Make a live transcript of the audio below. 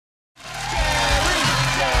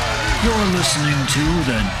You're listening to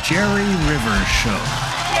The Jerry Rivers Show.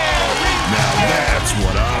 Now that's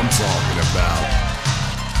what I'm talking about.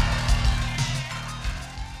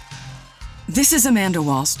 This is Amanda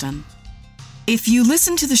Walston. If you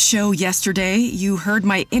listened to the show yesterday, you heard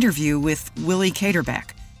my interview with Willie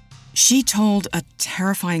Caterbeck. She told a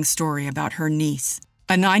terrifying story about her niece,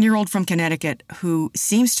 a 9-year-old from Connecticut who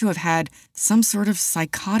seems to have had some sort of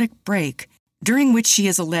psychotic break during which she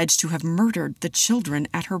is alleged to have murdered the children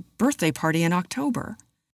at her birthday party in October.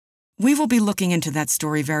 We will be looking into that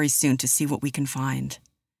story very soon to see what we can find.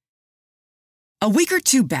 A week or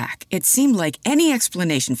two back, it seemed like any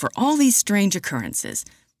explanation for all these strange occurrences,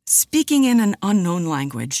 speaking in an unknown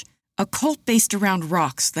language, a cult based around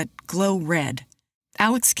rocks that glow red,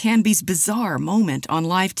 Alex Canby's bizarre moment on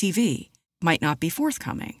live TV, might not be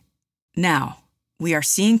forthcoming. Now, we are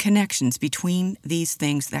seeing connections between these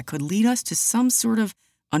things that could lead us to some sort of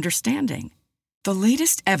understanding. The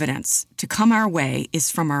latest evidence to come our way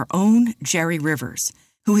is from our own Jerry Rivers,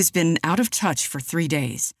 who has been out of touch for 3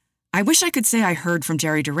 days. I wish I could say I heard from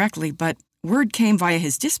Jerry directly, but word came via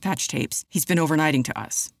his dispatch tapes he's been overnighting to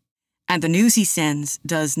us. And the news he sends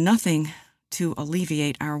does nothing to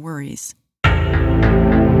alleviate our worries.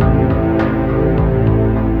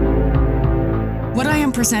 What I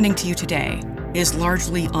am presenting to you today is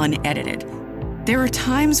largely unedited. There are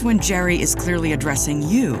times when Jerry is clearly addressing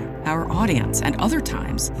you, our audience, and other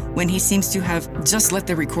times when he seems to have just let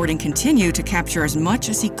the recording continue to capture as much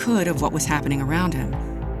as he could of what was happening around him.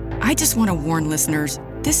 I just want to warn listeners,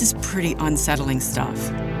 this is pretty unsettling stuff.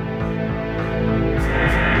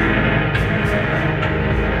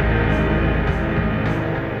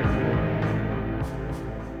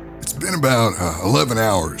 It's been about 11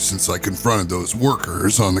 hours since I confronted those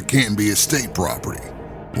workers on the Canby Estate property.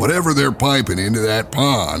 Whatever they're piping into that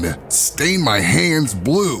pond stained my hands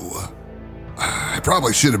blue. I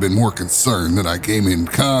probably should have been more concerned that I came in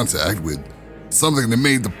contact with something that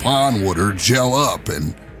made the pond water gel up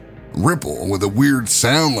and ripple with a weird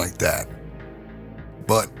sound like that.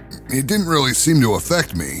 But it didn't really seem to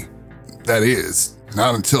affect me. That is,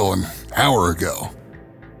 not until an hour ago,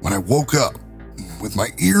 when I woke up with my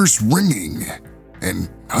ears ringing and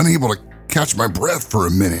unable to catch my breath for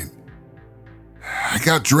a minute. I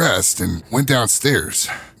got dressed and went downstairs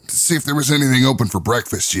to see if there was anything open for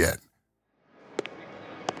breakfast yet.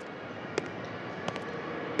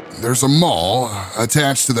 There's a mall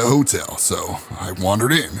attached to the hotel, so I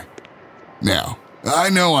wandered in. Now,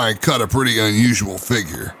 I know I cut a pretty unusual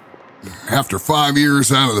figure. After 5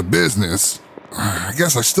 years out of the business, I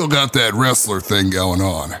guess I still got that wrestler thing going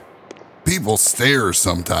on. People stare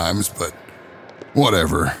sometimes, but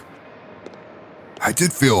whatever. I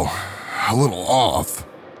did feel a little off.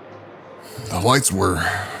 The lights were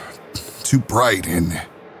too bright and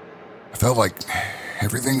I felt like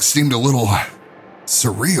everything seemed a little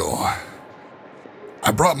surreal.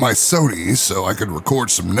 I brought my sodies so I could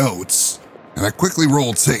record some notes, and I quickly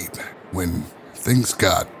rolled tape when things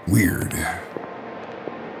got weird.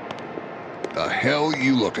 The hell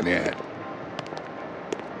you looking at?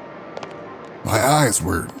 My eyes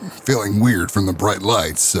were feeling weird from the bright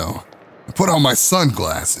lights, so I put on my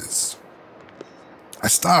sunglasses. I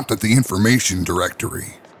stopped at the information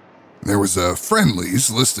directory. There was a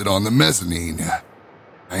Friendly's listed on the mezzanine.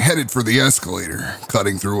 I headed for the escalator,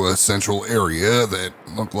 cutting through a central area that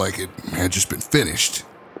looked like it had just been finished.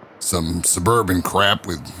 Some suburban crap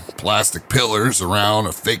with plastic pillars around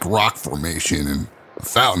a fake rock formation and a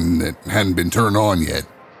fountain that hadn't been turned on yet.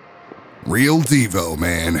 Real Devo,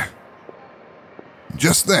 man.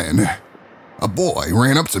 Just then, a boy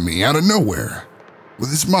ran up to me out of nowhere, with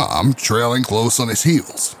his mom trailing close on his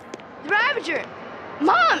heels. The Ravager!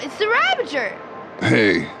 Mom, it's the Ravager!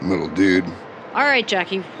 Hey, little dude. All right,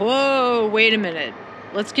 Jackie. Whoa, wait a minute.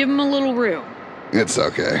 Let's give him a little room. It's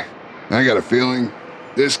okay. I got a feeling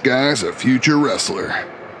this guy's a future wrestler.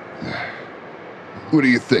 What do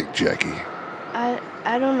you think, Jackie?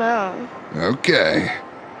 I don't know. Okay.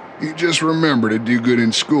 You just remember to do good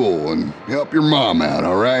in school and help your mom out,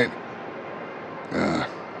 all right?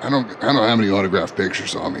 I don't have any autographed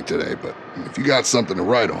pictures on me today, but if you got something to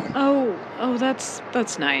write on. Oh,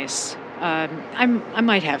 that's nice. I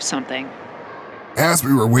might have something. As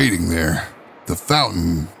we were waiting there, the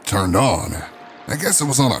fountain turned on. I guess it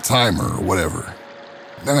was on a timer or whatever.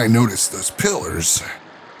 Then I noticed those pillars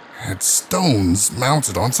had stones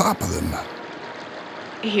mounted on top of them.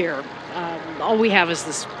 Here, all we have is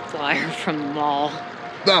this flyer from the mall.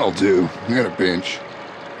 That'll do. In a pinch.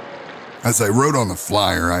 As I wrote on the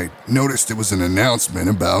flyer, I noticed it was an announcement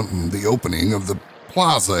about the opening of the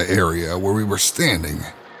plaza area where we were standing.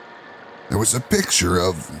 There was a picture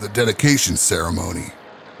of the dedication ceremony,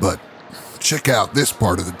 but check out this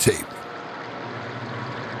part of the tape.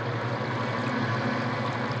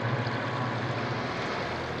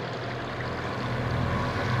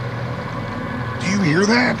 Do you hear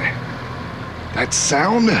that? That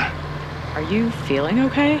sound? Are you feeling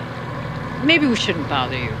okay? Maybe we shouldn't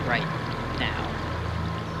bother you right now.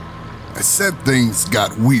 I said things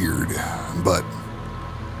got weird, but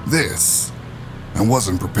this I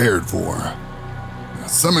wasn't prepared for.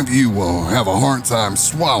 Some of you will have a hard time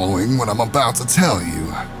swallowing what I'm about to tell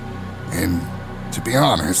you. And to be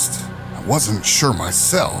honest, I wasn't sure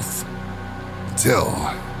myself until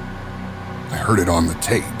I heard it on the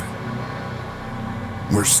tape.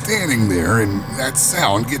 We're standing there and that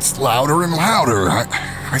sound gets louder and louder.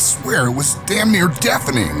 I swear it was damn near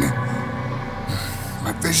deafening.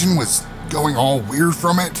 My vision was going all weird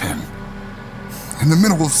from it, and in the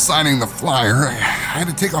middle of signing the flyer, I had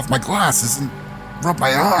to take off my glasses and rub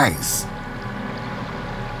my eyes.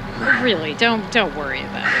 Really, don't worry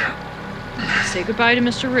about it. Say goodbye to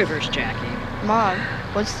Mr. Rivers, Jackie. Mom,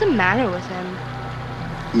 what's the matter with him?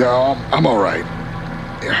 No, I'm all right.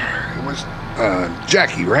 Yeah, it was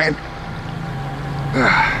Jackie, right?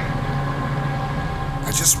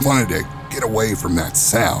 I just wanted to get away from that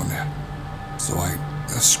sound, so I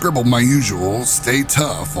scribbled my usual "stay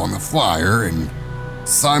tough" on the flyer and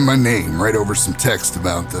signed my name right over some text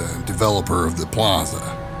about the developer of the plaza.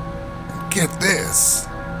 And get this,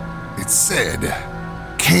 it said,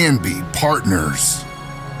 "Canby Partners."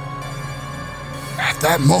 At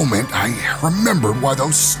that moment, I remembered why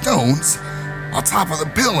those stones on top of the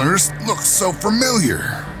pillars looked so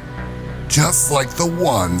familiar. Just like the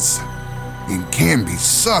ones in Canby's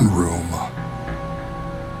sunroom.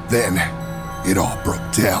 Then it all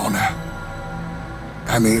broke down.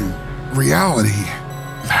 I mean, reality.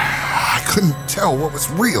 I couldn't tell what was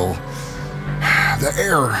real. The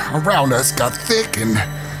air around us got thick and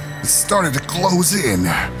it started to close in.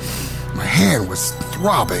 My hand was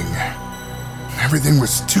throbbing. Everything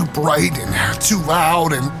was too bright and too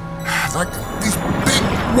loud, and like these big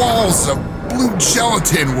walls of blue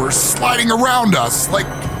gelatin were sliding around us like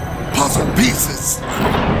puzzle pieces,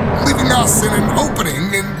 leaving us in an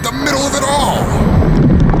opening in the middle of it all.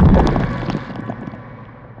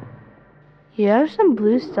 You have some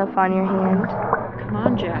blue stuff on your hand. Come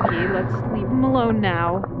on, Jackie, let's leave him alone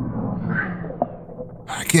now.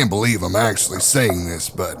 I can't believe I'm actually saying this,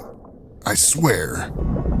 but I swear,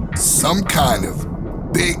 some kind of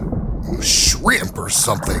big shrimp or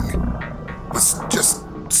something was just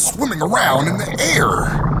swimming around in the air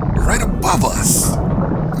right above us.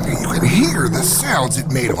 You could hear the sounds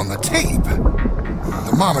it made on the tape.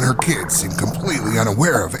 The mom and her kids seemed completely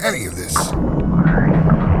unaware of any of this.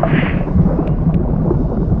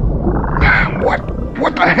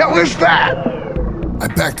 What the hell is that? I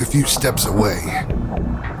backed a few steps away.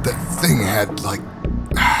 That thing had like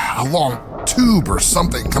a long tube or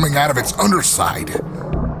something coming out of its underside.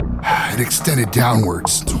 It extended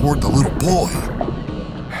downwards toward the little boy.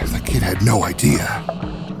 The kid had no idea.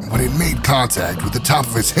 When it made contact with the top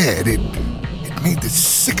of his head, it made this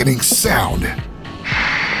sickening sound.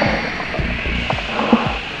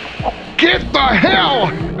 Get the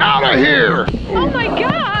hell out of here! Oh my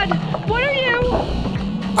God! What are you?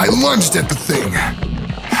 I lunged at the thing,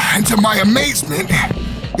 and to my amazement,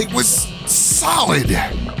 it was solid,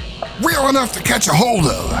 real enough to catch a hold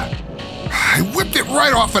of. I whipped it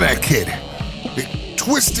right off of that kid. It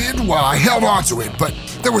twisted while I held onto it, but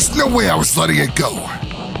there was no way I was letting it go.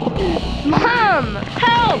 Mom!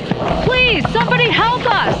 Help! Please, somebody help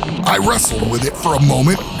us! I wrestled with it for a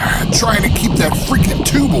moment, trying to keep that freaking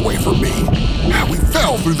tube away from me. We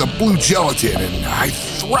fell through the blue gelatin, and I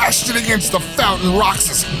thrashed it against the fountain rocks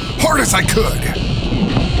as hard as I could.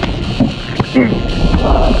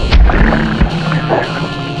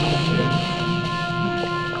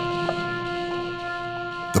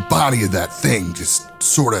 The body of that thing just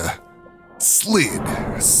sort of slid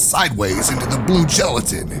sideways into the blue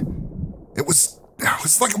gelatin. It was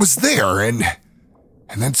like it was there, and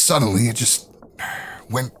then suddenly it just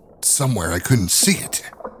went somewhere I couldn't see it.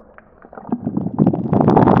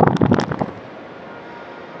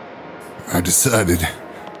 I decided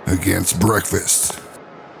against breakfast.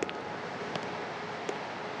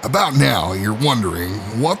 About now, you're wondering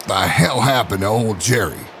what the hell happened to old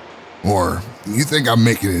Jerry. Or you think I'm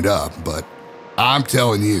making it up, but I'm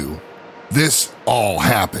telling you, this all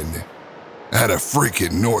happened at a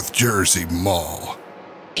freaking North Jersey mall.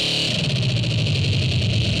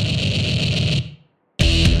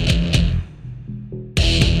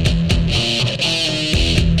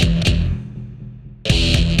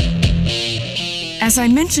 As I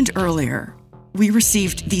mentioned earlier, We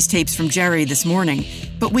received these tapes from Jerry this morning,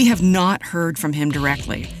 but we have not heard from him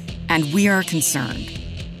directly, and we are concerned.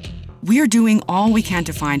 We are doing all we can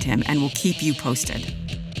to find him and will keep you posted.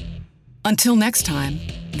 Until next time,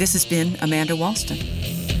 this has been Amanda Walston.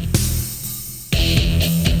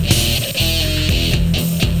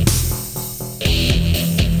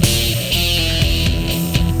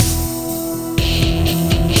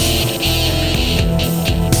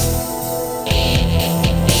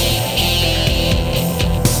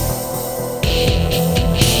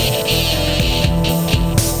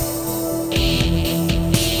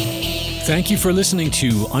 Thank you for listening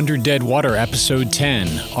to Under Dead Water Episode 10.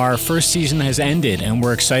 Our first season has ended, and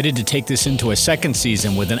we're excited to take this into a second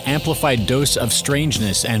season with an amplified dose of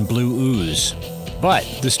strangeness and blue ooze. But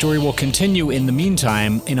the story will continue in the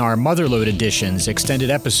meantime in our Motherlode Editions extended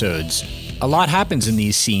episodes. A lot happens in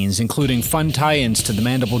these scenes, including fun tie-ins to the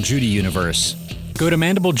Mandible Judy universe. Go to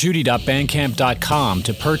mandiblejudy.bandcamp.com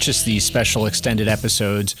to purchase these special extended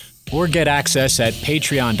episodes, or get access at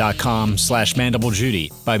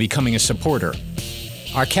patreon.com/mandiblejudy by becoming a supporter.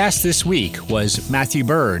 Our cast this week was Matthew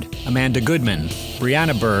Bird, Amanda Goodman,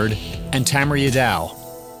 Brianna Bird, and Tamaria Dow.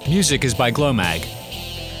 Music is by Glowmag.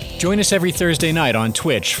 Join us every Thursday night on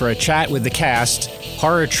Twitch for a chat with the cast,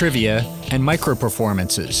 horror trivia, and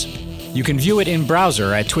micro-performances. You can view it in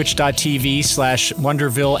browser at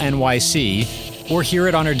twitch.tv/WondervilleNYC or hear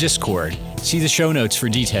it on our Discord. See the show notes for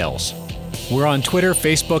details. We're on Twitter,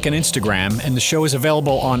 Facebook, and Instagram, and the show is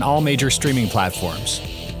available on all major streaming platforms.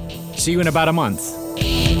 See you in about a month.